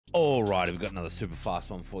Alrighty, we've got another super fast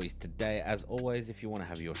one for you today. As always, if you want to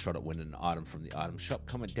have your shot at winning an item from the item shop,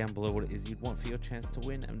 comment down below what it is you'd want for your chance to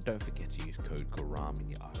win, and don't forget to use code GARAM in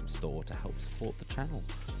your item store to help support the channel.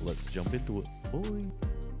 Let's jump into it. Boing.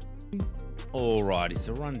 Alrighty,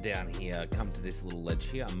 so run down here, come to this little ledge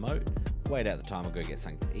here, emote, wait out the time, I'll go get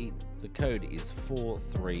something to eat. The code is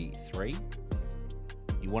 433.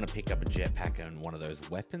 You want to pick up a jetpack and one of those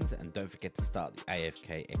weapons, and don't forget to start the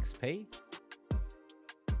AFK XP.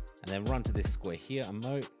 And then run to this square here,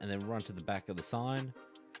 emote, and then run to the back of the sign.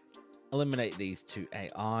 Eliminate these two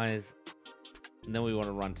AIs. And then we want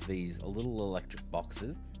to run to these little electric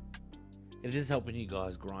boxes. If it is helping you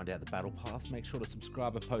guys grind out the battle pass, make sure to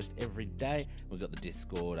subscribe. I post every day. We've got the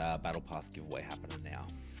Discord battle pass giveaway happening now.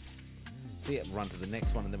 So yeah, run to the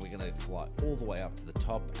next one, and then we're going to fly all the way up to the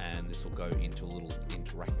top, and this will go into a little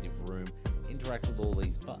interactive room. Interact with all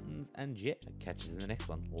these buttons, and yeah, catch us in the next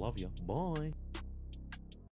one. Love you. Bye.